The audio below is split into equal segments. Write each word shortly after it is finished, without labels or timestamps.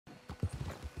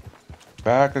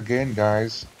Back again,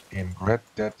 guys, in Red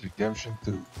Dead Redemption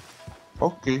 2.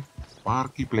 Okay,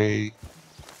 party play.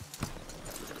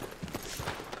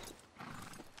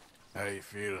 How you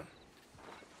feeling?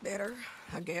 Better,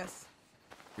 I guess.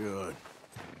 Good.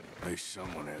 At least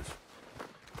someone is.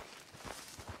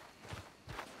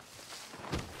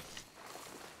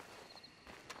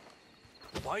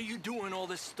 Why are you doing all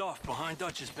this stuff behind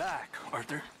Dutch's back,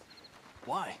 Arthur?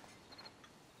 Why?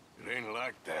 It ain't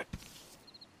like that.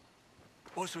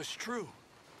 Oh, so it's true.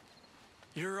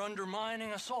 You're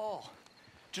undermining us all,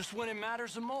 just when it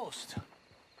matters the most.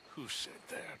 Who said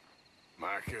that?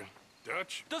 Micah?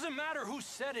 Dutch? Doesn't matter who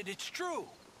said it, it's true.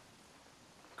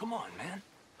 Come on, man.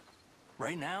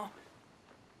 Right now,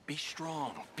 be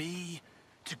strong, be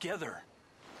together.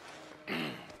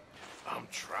 I'm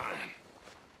trying.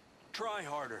 Try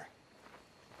harder.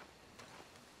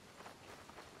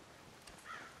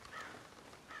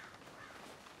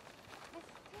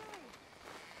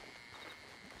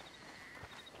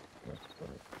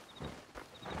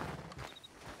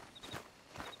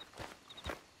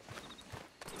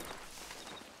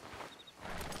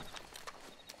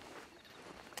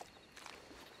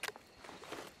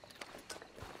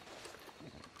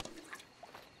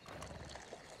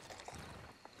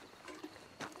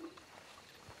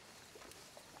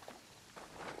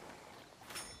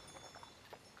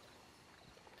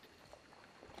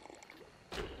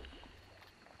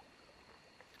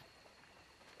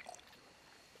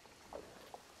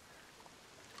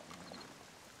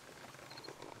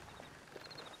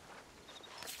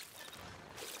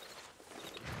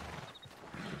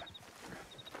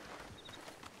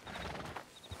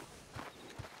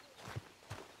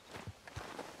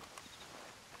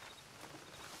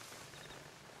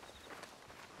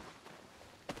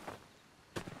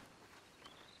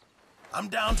 I'm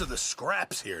down to the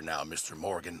scraps here now, Mr.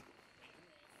 Morgan.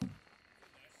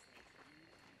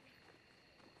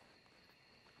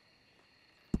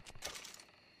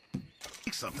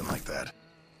 Something like that.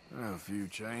 A few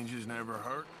changes never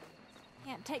hurt.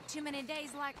 Can't take too many days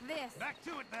like this. Back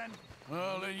to it, then.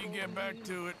 Well, then you get back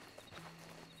to it.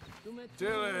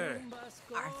 Tilly!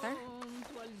 Arthur?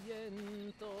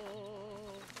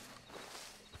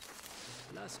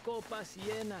 Las copas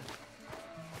llenas.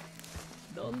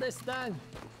 ¿Dónde están?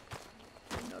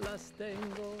 No las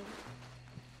tengo.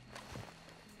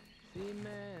 Si me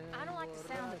I don't like the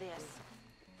sound of this.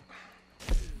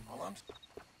 All I'm...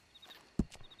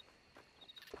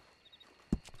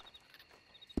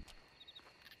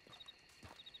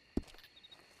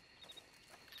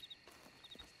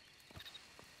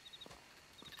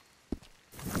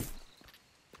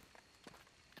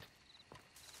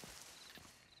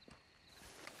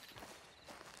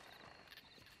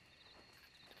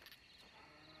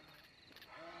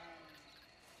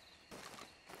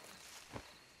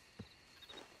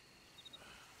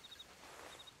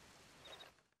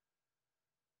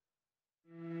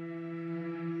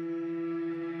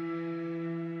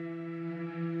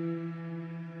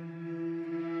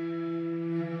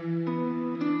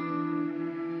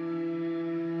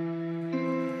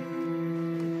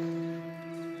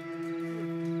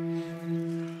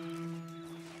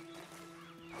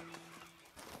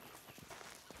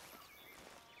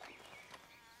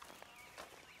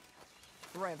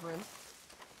 Reverend.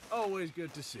 Always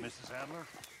good to see you. Mrs. Adler?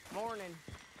 Morning.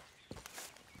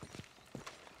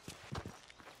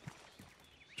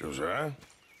 Josiah?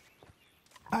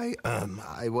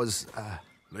 I was,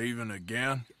 Leaving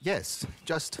again? yes,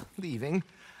 just leaving.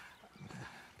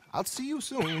 I'll see you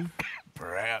soon.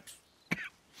 Perhaps.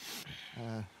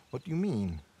 What do you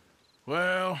mean?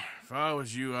 Well, if I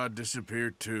was you, I'd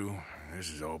disappear too. This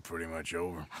is all pretty much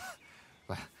over.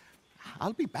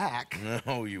 I'll be back.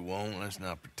 No, you won't. Let's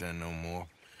not pretend no more.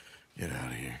 Get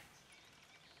out of here.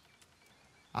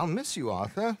 I'll miss you,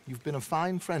 Arthur. You've been a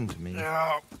fine friend to me.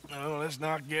 No, let's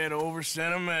not get over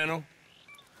sentimental.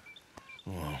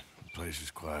 Well, the place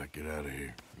is quiet. Get out of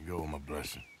here. You go with my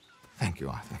blessing. Thank you,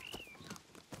 Arthur.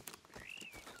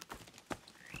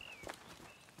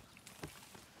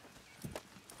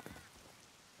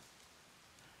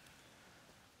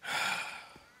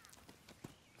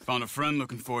 Found a friend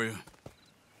looking for you.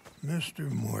 Mr.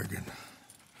 Morgan,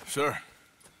 Sir,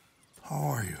 how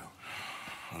are you?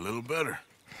 a little better.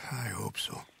 I hope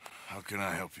so. How can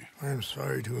I help you? I'm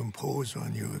sorry to impose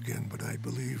on you again, but I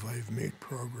believe I've made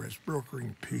progress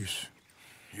brokering peace.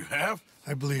 You have?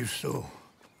 I believe so.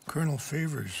 Colonel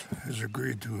Favors has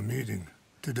agreed to a meeting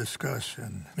to discuss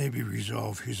and maybe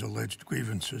resolve his alleged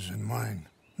grievances and mine.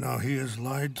 Now, he has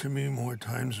lied to me more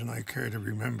times than I care to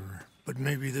remember, but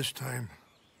maybe this time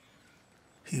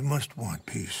he must want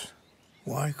peace.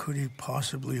 Why could he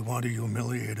possibly want to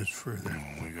humiliate us further?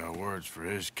 We got words for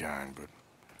his kind, but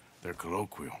they're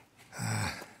colloquial.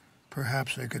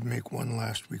 Perhaps I could make one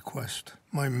last request.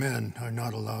 My men are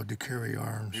not allowed to carry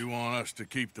arms. You want us to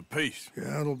keep the peace?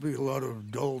 Yeah, it'll be a lot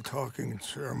of dull talking and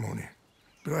ceremony.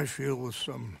 But I feel with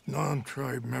some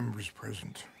non-tribe members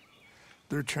present,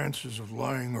 their chances of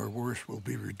lying or worse will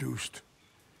be reduced.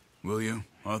 Will you,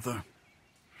 Arthur?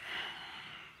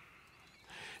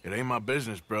 It ain't my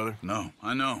business, brother. No,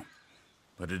 I know.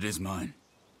 But it is mine.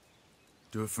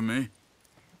 Do it for me?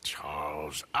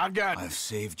 Charles, I've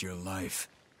saved your life.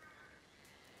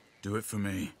 Do it for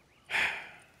me.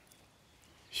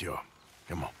 Sure.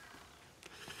 Come on.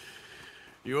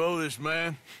 You owe this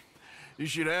man. You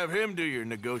should have him do your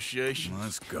negotiations.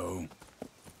 Let's go.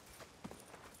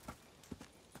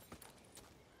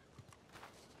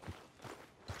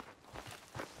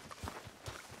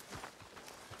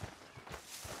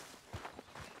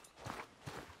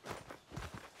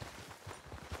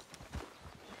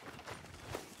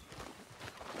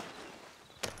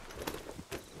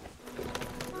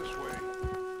 This way.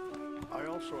 I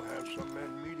also have some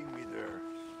men meeting me there.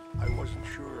 I wasn't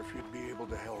sure if you'd be able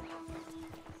to help.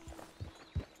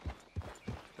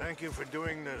 Thank you for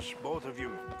doing this, both of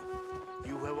you.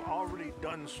 You have already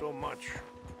done so much.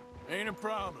 Ain't a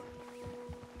problem.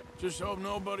 Just hope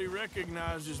nobody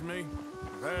recognizes me.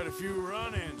 I've had a few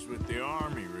run-ins with the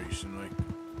army recently.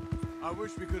 I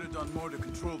wish we could have done more to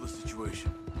control the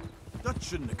situation. Dutch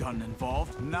shouldn't have gotten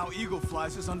involved. Now Eagle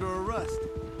Flies is under arrest.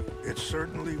 It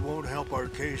certainly won't help our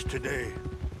case today.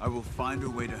 I will find a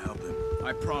way to help him.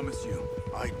 I promise you.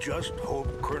 I just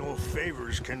hope Colonel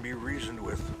Favors can be reasoned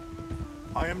with.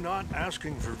 I am not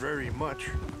asking for very much,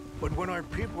 but when our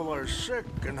people are sick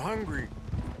and hungry,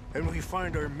 and we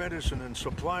find our medicine and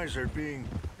supplies are being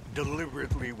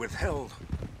deliberately withheld,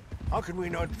 how can we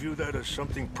not view that as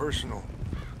something personal?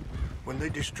 When they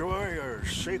destroy our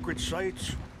sacred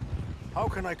sites, how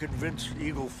can I convince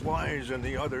Eagle Flies and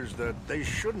the others that they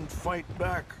shouldn't fight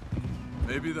back?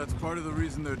 Maybe that's part of the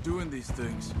reason they're doing these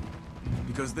things.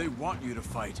 Because they want you to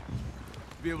fight.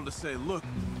 To be able to say, look,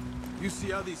 you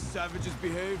see how these savages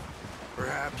behave?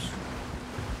 Perhaps.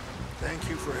 Thank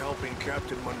you for helping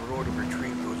Captain Monroe to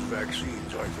retrieve those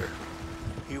vaccines, Arthur.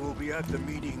 He will be at the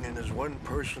meeting and is one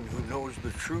person who knows the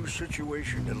true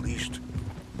situation at least.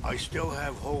 I still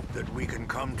have hope that we can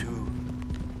come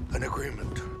to an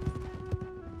agreement.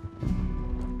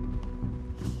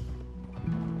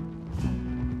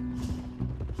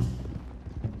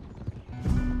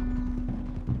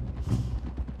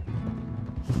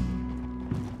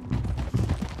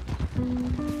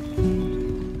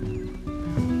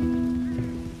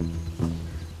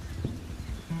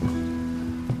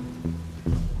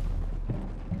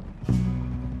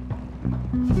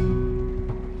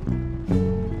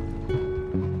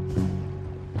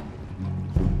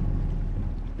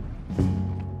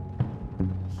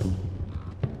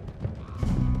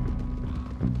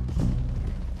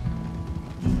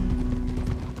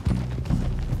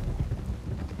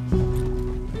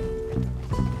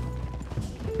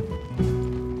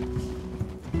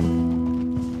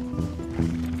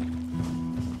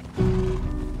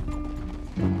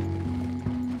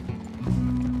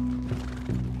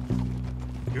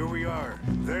 Here we are.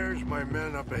 There's my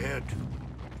men up ahead.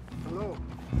 Hello.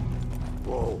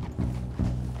 Whoa.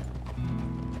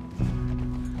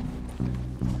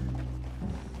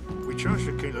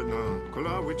 Wichasha Kelana,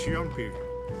 Kola Wichiampi,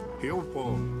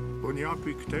 Hiopo,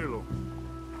 Bunyapi Ktelo.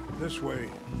 This way.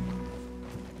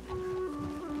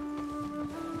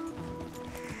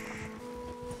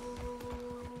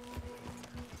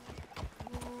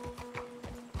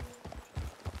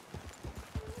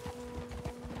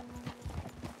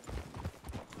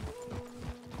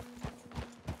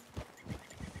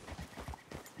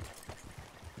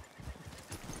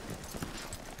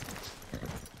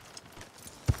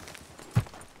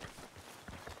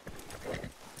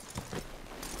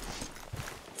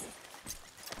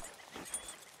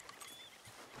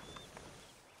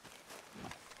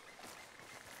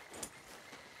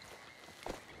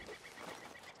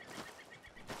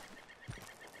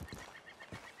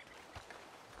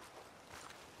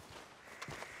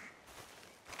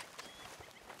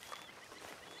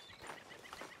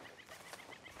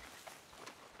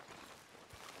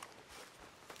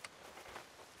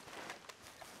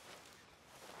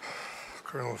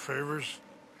 Colonel Favors,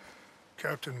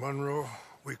 Captain Monroe,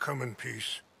 we come in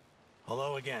peace.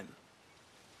 Hello again.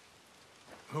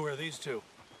 Who are these two?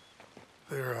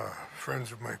 They're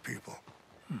friends of my people.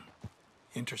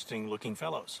 Interesting looking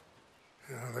fellows.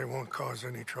 Yeah, they won't cause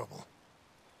any trouble.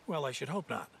 Well, I should hope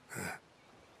not.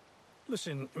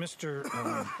 Listen, Mr.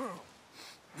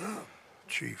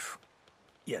 Chief.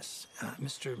 Yes,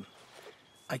 Mr.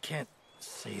 I can't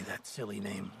say that silly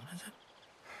name. What is it?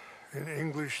 In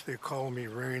English, they call me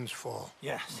Rainsfall.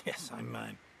 Yes,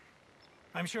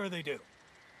 I'm sure they do.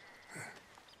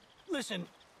 Listen,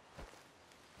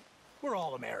 we're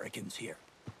all Americans here,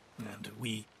 and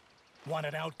we want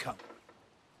an outcome.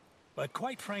 But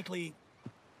quite frankly,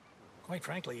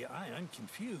 I'm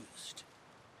confused.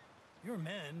 Your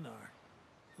men are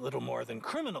little more than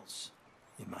criminals,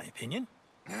 in my opinion.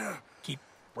 Keep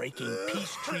breaking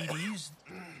peace treaties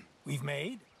we've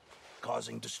made,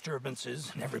 causing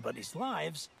disturbances in everybody's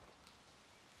lives.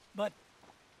 But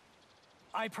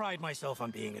I pride myself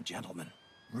on being a gentleman.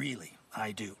 Really,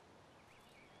 I do.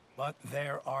 But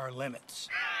there are limits.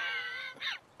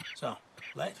 So,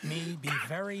 let me be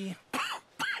very...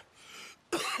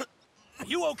 Are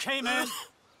you okay, man?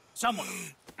 Someone.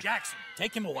 Jackson,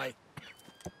 take him away.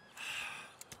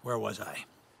 Where was I?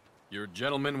 You're a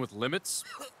gentleman with limits?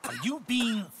 Are you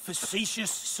being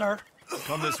facetious, sir?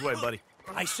 Come this way, buddy.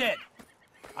 I said,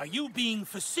 are you being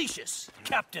facetious,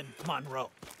 Captain Monroe?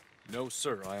 No,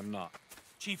 sir, I am not.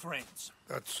 Chief Raines.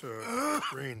 That's,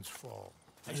 Rainsfall.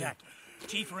 Exactly.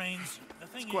 Chief Raines, the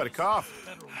thing It's quite a is, cough.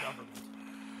 the federal government.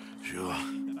 Sure.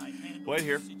 That I've handled Wait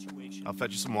here. this situation. I'll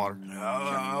fetch you some water.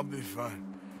 I'll be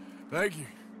fine. Thank you.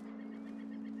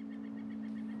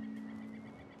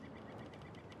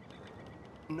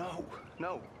 No.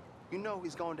 You know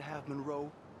he's going to have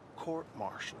Monroe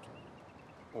court-martialed.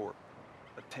 Or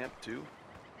attempt to.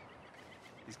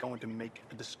 He's going to make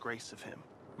a disgrace of him.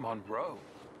 Monroe?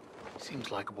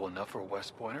 Seems likable enough for a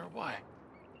West Pointer. Why?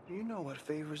 You know what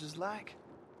Favors is like.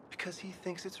 Because he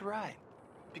thinks it's right.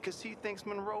 Because he thinks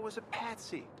Monroe is a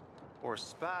patsy. Or a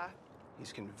spy.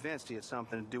 He's convinced he had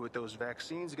something to do with those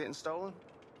vaccines getting stolen.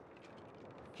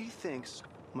 He thinks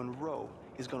Monroe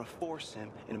is gonna force him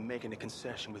into making a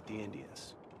concession with the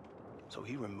Indians. So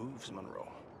he removes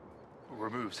Monroe.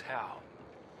 Removes how?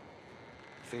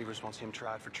 Favors wants him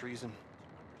tried for treason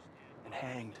and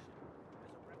hanged.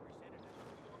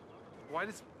 Why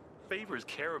does Favors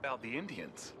care about the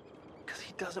Indians? Because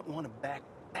he doesn't want to back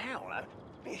down. I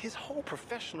mean, his whole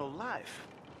professional life.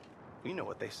 You know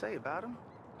what they say about him.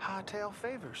 Hightail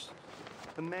Favors.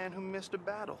 The man who missed a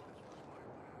battle.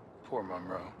 Poor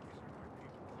Monroe.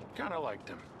 Kinda liked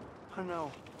him. I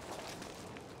know.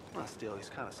 Well, still, he's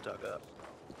kind of stuck up.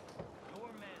 Your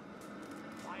men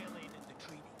violated the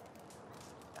treaty.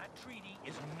 That treaty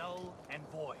is null and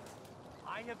void.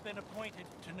 I have been appointed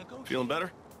to negotiate. Feeling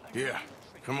better? Yeah,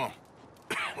 come on.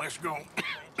 Let's go.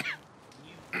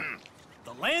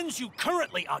 The lands you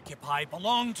currently occupy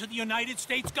belong to the United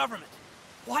States government.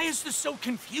 Why is this so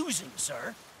confusing,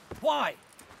 sir? Why?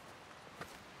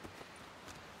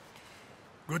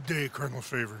 Good day, Colonel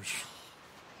Favors.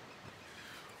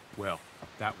 Well,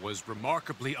 that was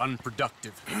remarkably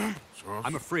unproductive.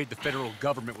 I'm afraid the federal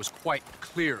government was quite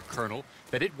clear, Colonel,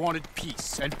 that it wanted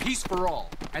peace, and peace for all,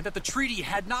 and that the treaty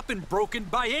had not been broken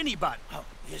by anybody. Oh,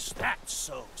 is that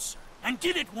so, sir? And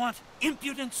did it want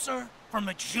impudence, sir, from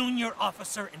a junior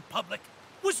officer in public?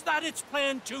 Was that its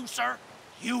plan too, sir?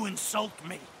 You insult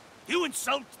me. You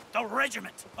insult the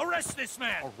regiment. Arrest this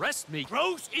man. Arrest me?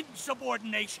 Gross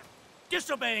insubordination.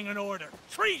 Disobeying an order.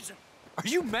 Treason. Are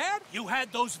you mad? You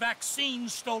had those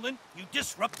vaccines stolen. You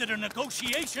disrupted a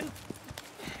negotiation.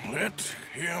 Let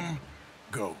him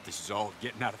go. This is all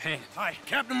getting out of hand. Hi.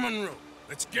 Captain Monroe,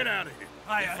 let's get out of here.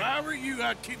 If I were you,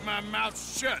 I'd keep my mouth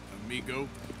shut, amigo.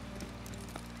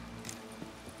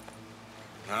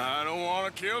 I don't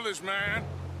want to kill this man,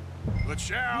 but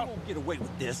shall. You won't get away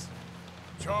with this.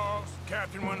 Charles,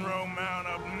 Captain Monroe, mount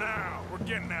up now. We're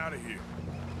getting out of here.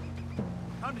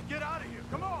 Time to get out of here.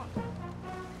 Come on.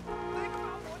 Think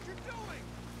about what you're doing.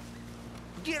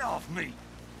 Get off me.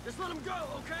 Just let him go,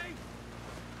 okay?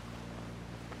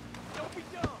 Don't be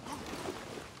dumb.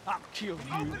 I'll kill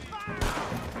you. Open fire!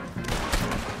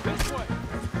 This way.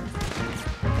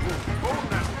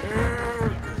 Hold now.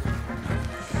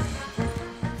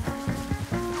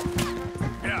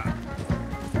 Yeah.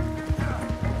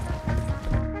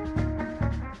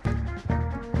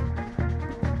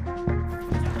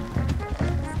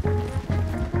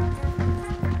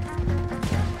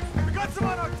 We got some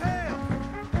on our tail.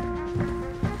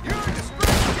 You're a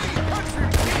disgrace to your country.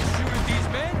 Can't shoot at these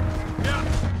men? Yeah.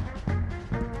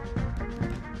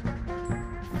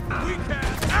 We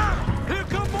can. Ah! Here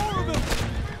come more!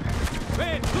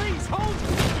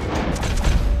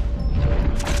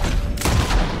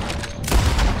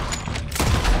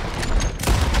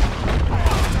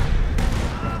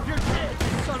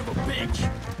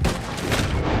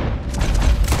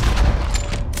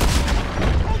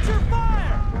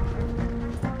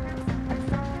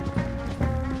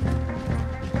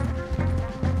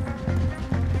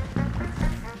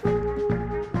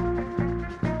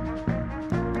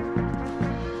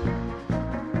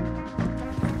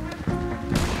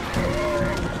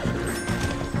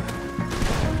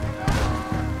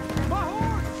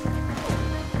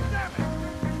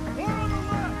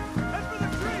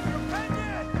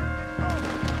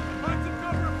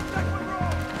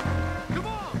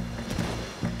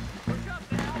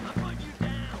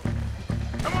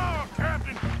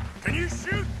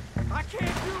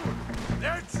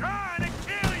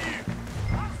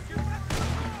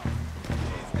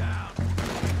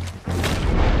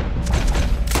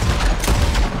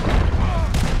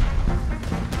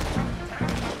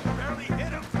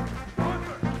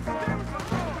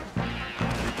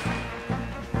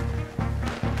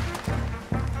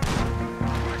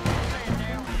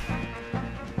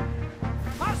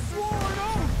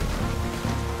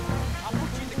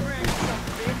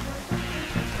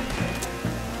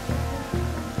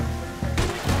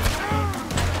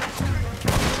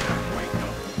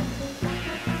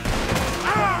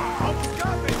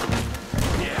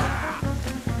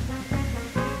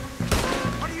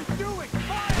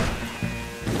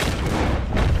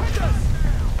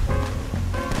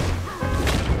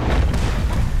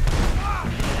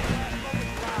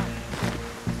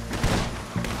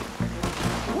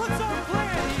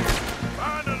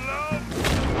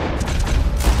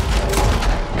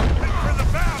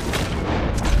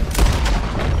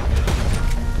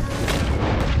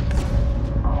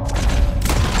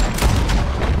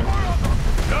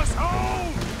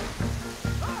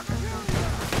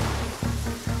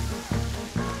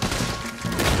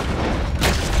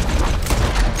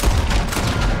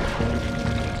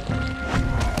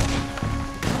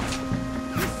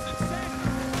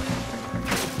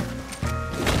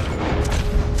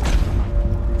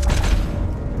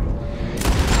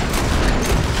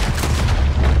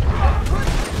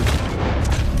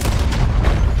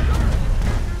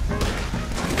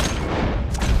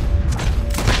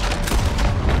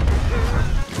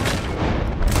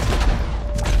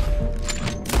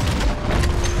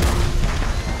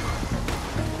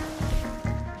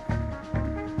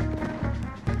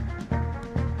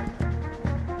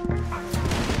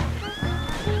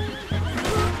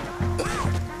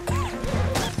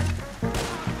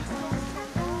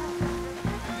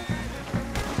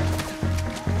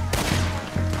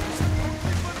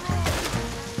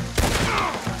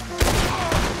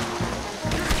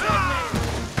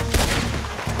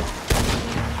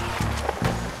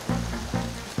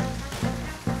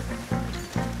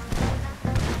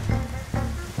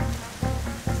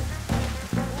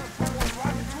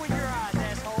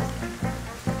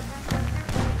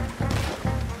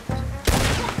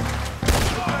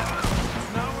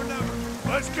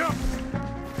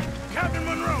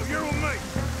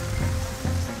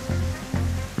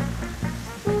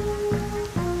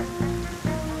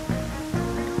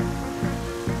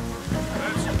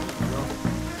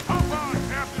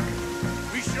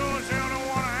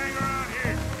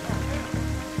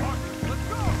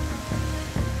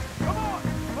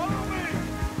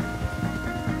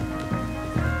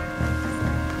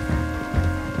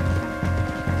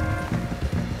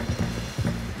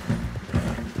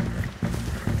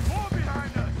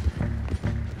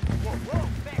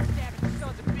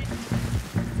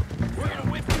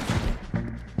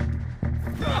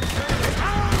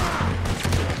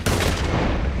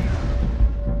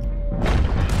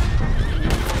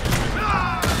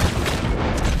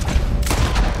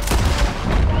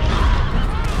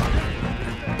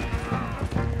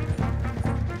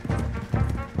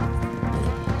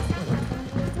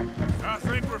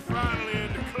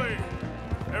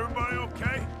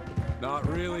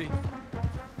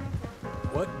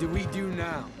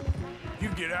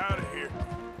 out of here.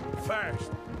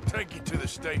 Fast. Take you to the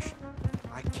station.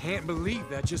 I can't believe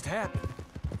that just happened.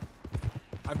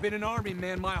 I've been an army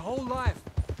man my whole life.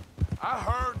 I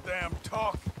heard them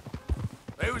talking.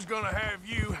 They was gonna have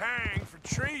you hanged for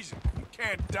treason. You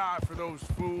can't die for those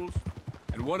fools.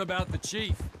 And what about the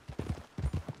chief?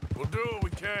 We'll do what we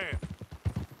can.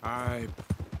 I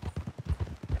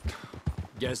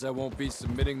guess I won't be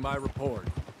submitting my report.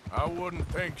 I wouldn't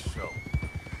think so.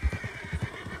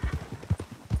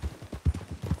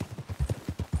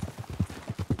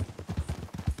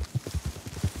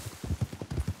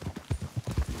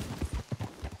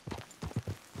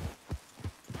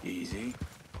 Easy.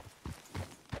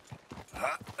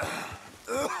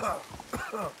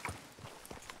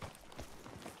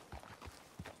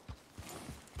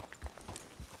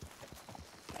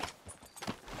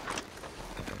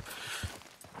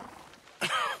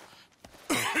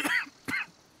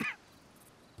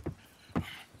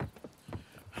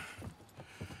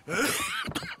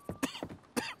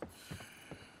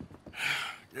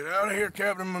 Get out of here,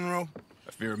 Captain Monroe.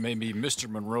 I fear it may be Mr.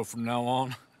 Monroe from now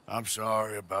on. I'm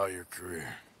sorry about your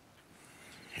career.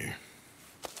 Here.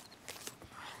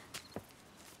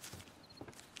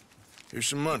 Here's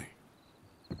some money.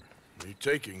 You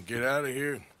take it and get out of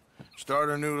here and start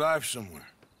a new life somewhere.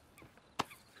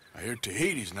 I hear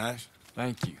Tahiti's nice.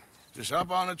 Thank you. Just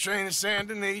hop on a train to Saint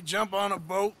Denis, jump on a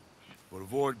boat, but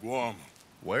avoid Guam.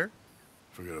 Where?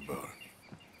 Forget about it.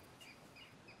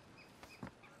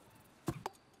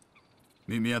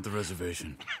 Meet me at the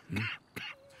reservation.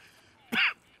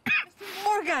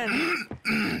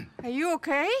 Morgan! Are you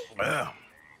okay? Well,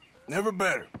 never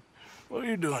better. What are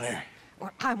you doing here?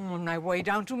 Well, I'm on my way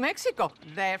down to Mexico.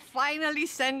 They're finally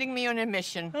sending me on a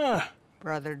mission.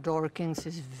 Brother Dorkins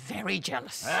is very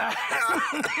jealous.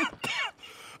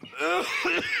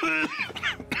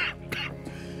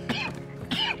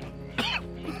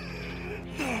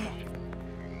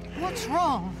 What's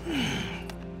wrong?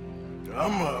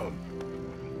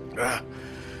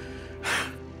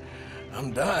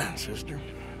 I'm dying, sister.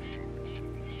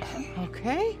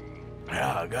 Okay?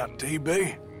 Yeah, I got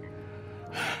TB.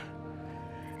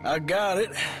 I got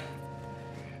it.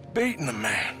 Beating a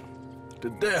man to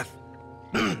death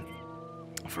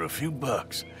for a few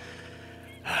bucks.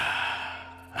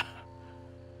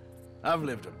 I've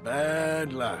lived a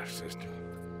bad life, sister.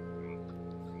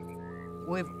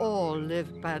 We've all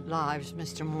lived bad lives,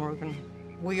 Mr. Morgan.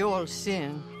 We all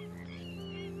sin.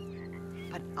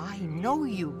 But I know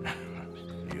you.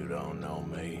 You don't know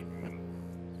me.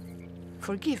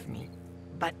 Forgive me,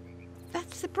 but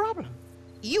that's the problem.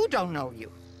 You don't know you.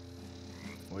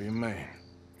 What do you mean?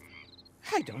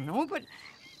 I don't know, but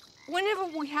whenever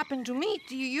we happen to meet,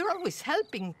 you're always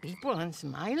helping people and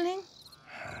smiling.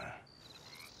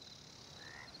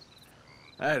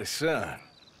 I had a son.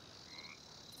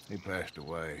 He passed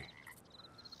away.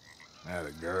 I had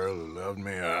a girl who loved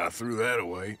me. I threw that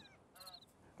away.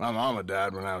 My mama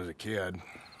died when I was a kid.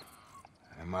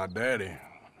 And my daddy,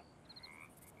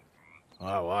 well,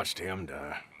 I watched him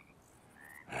die.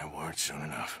 And it weren't soon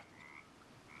enough.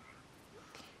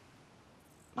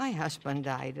 My husband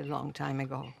died a long time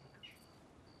ago.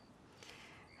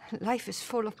 Life is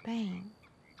full of pain.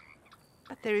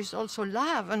 But there is also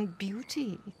love and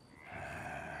beauty.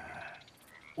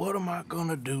 What am I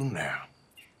gonna do now?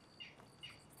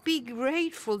 Be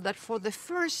grateful that for the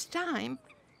first time,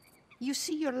 you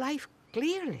see your life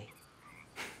clearly.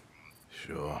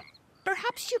 Sure.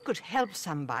 Perhaps you could help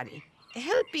somebody.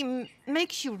 Helping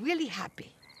makes you really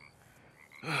happy.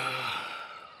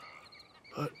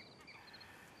 But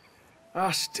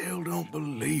I still don't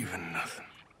believe in nothing.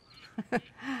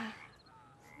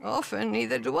 Often,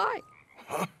 neither do I.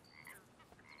 Huh?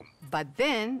 But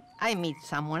then I meet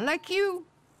someone like you,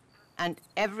 and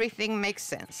everything makes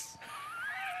sense.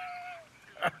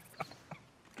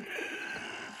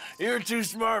 You're too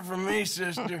smart for me,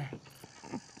 sister.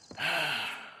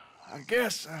 I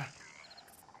guess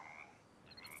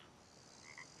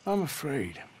I'm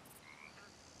afraid.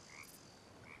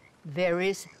 There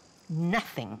is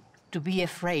nothing to be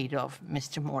afraid of,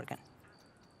 Mr. Morgan.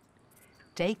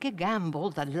 Take a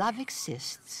gamble that love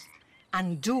exists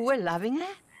and do a loving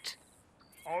act.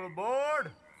 All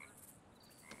aboard?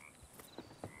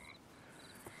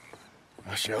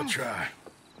 I shall try.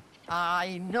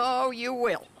 I know you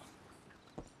will.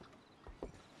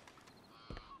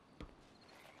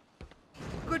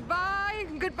 Goodbye,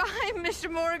 goodbye, Mr.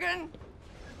 Morgan.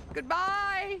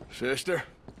 Goodbye. Sister?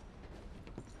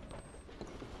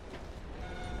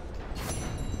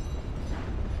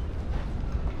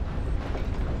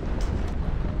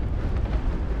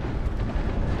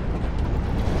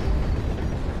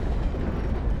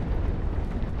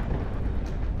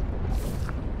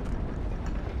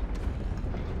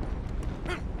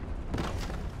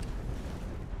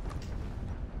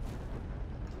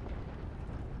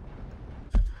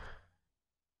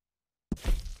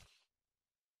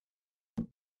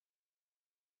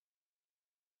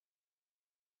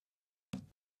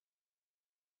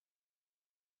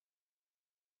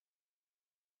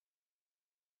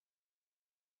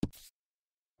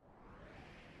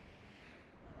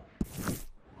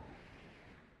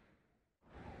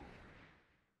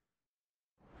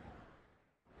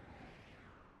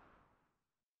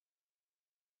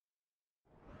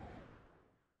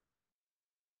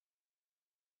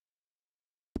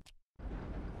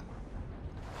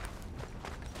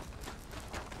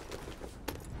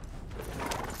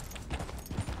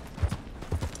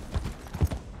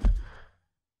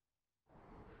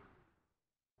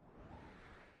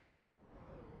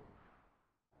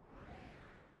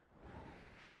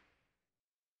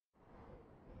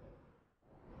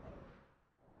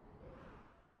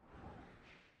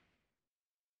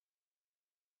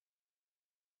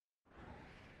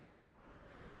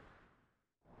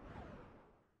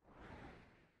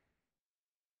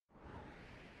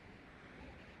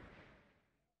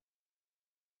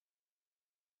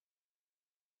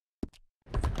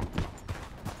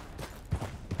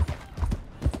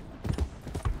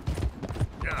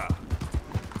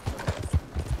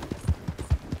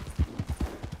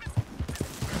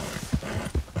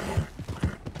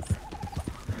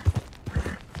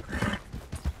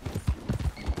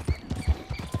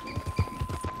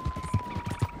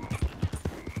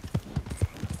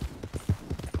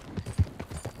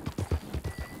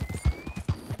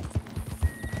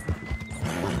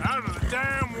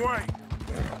 damn way!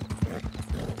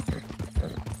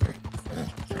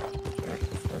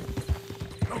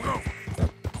 Go.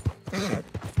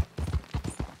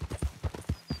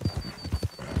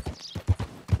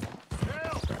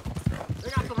 They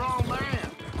got the wrong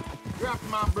man. You're after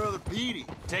my brother Petey.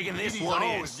 Taking this Petey's one in.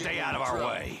 always Stay getting out of in our trouble.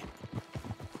 way.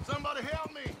 Somebody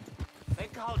help me. They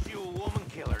called you a woman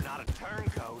killer, not a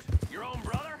turncoat. Your own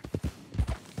brother?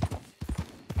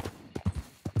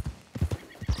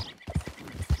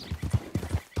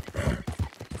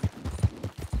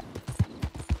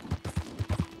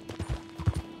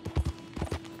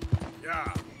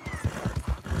 Yeah.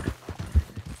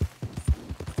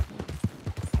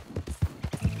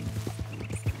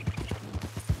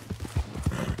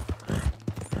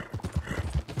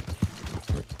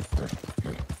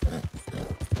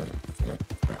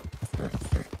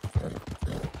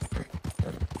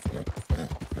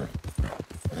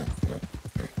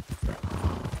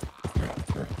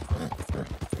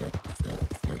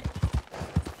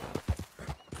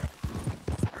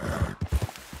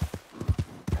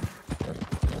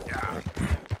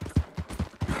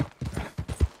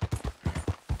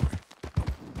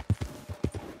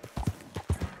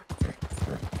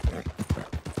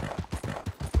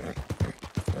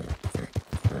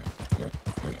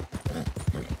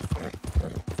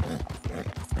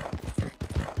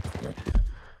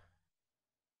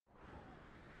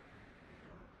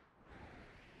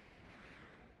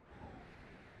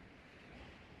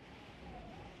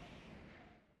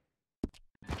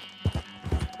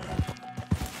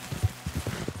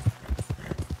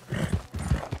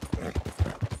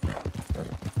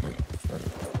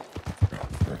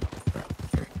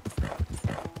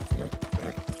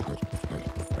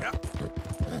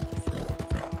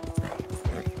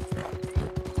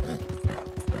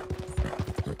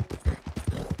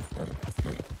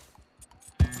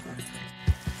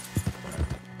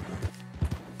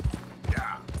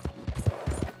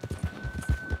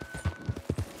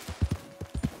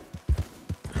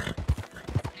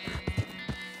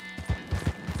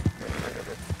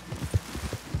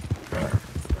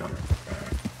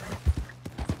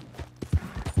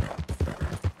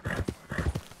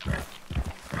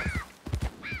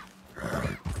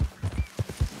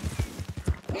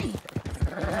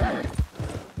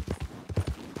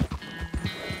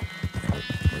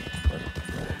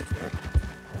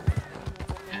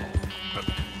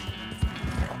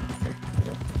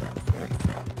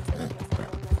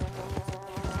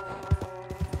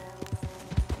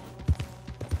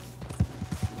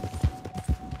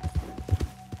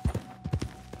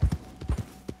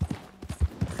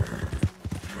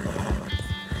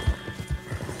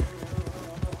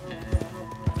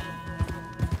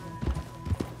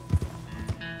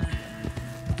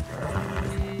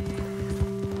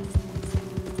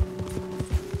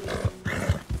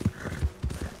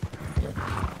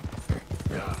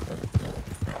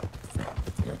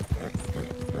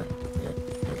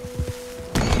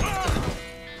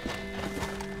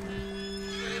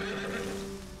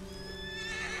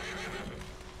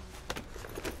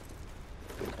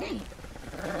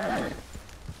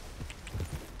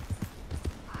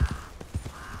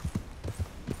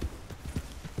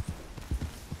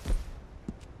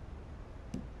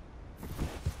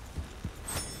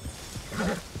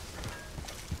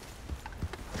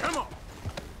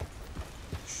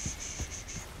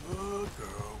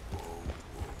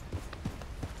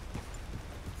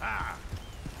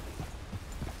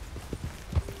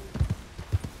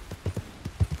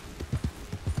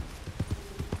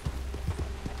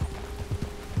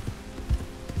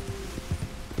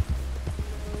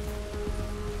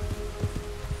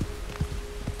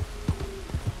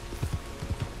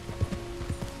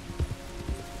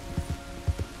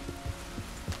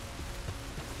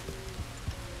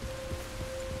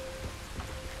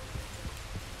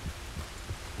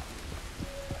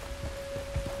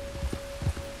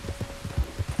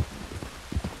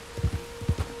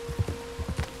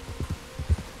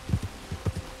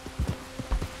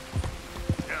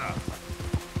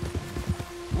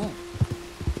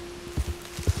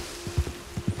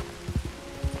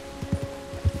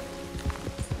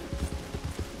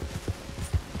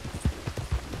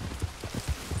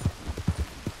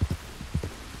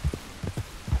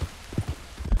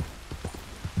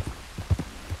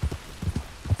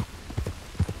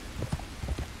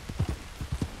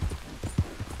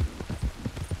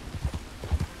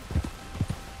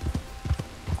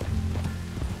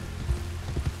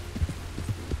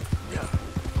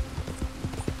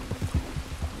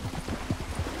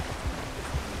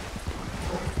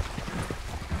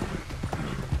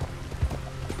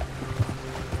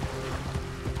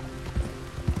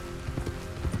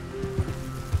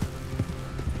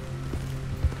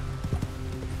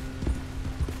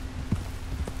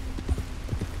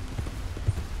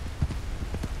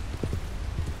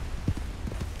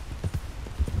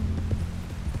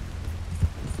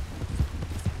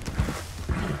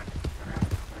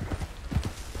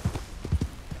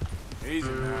 Easy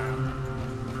now.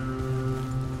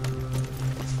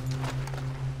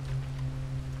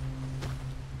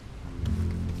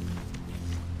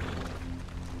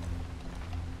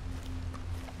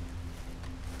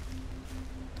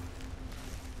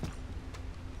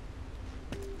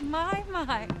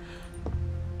 My.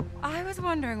 I was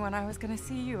wondering when I was gonna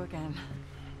see you again.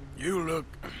 You look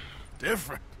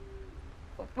different.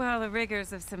 Well, the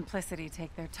rigors of simplicity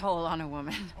take their toll on a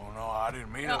woman. Oh, no, I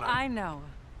didn't mean No, it. I know.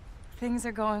 Things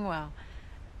are going well.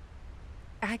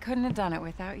 I couldn't have done it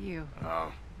without you.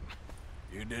 Oh,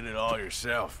 you did it all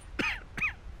yourself.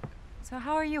 So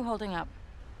how are you holding up?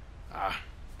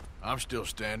 I'm still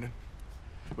standing,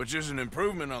 which is an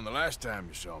improvement on the last time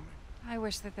you saw me. I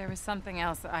wish that there was something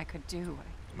else that I could do.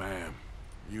 Ma'am,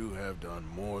 you have done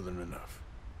more than enough.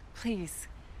 Please,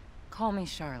 call me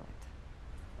Charlotte.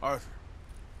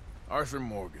 Arthur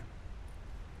Morgan.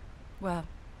 Well,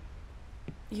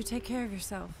 you take care of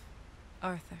yourself,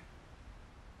 Arthur.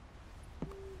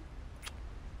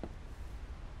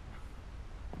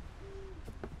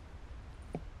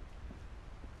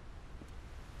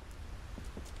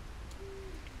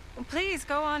 Please,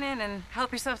 go on in and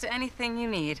help yourself to anything you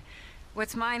need.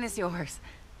 What's mine is yours.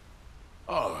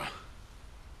 Oh,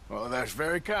 well, that's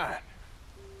very kind.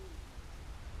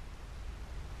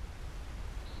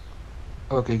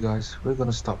 Okay guys, we're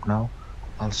gonna stop now.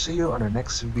 I'll see you on the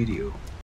next video.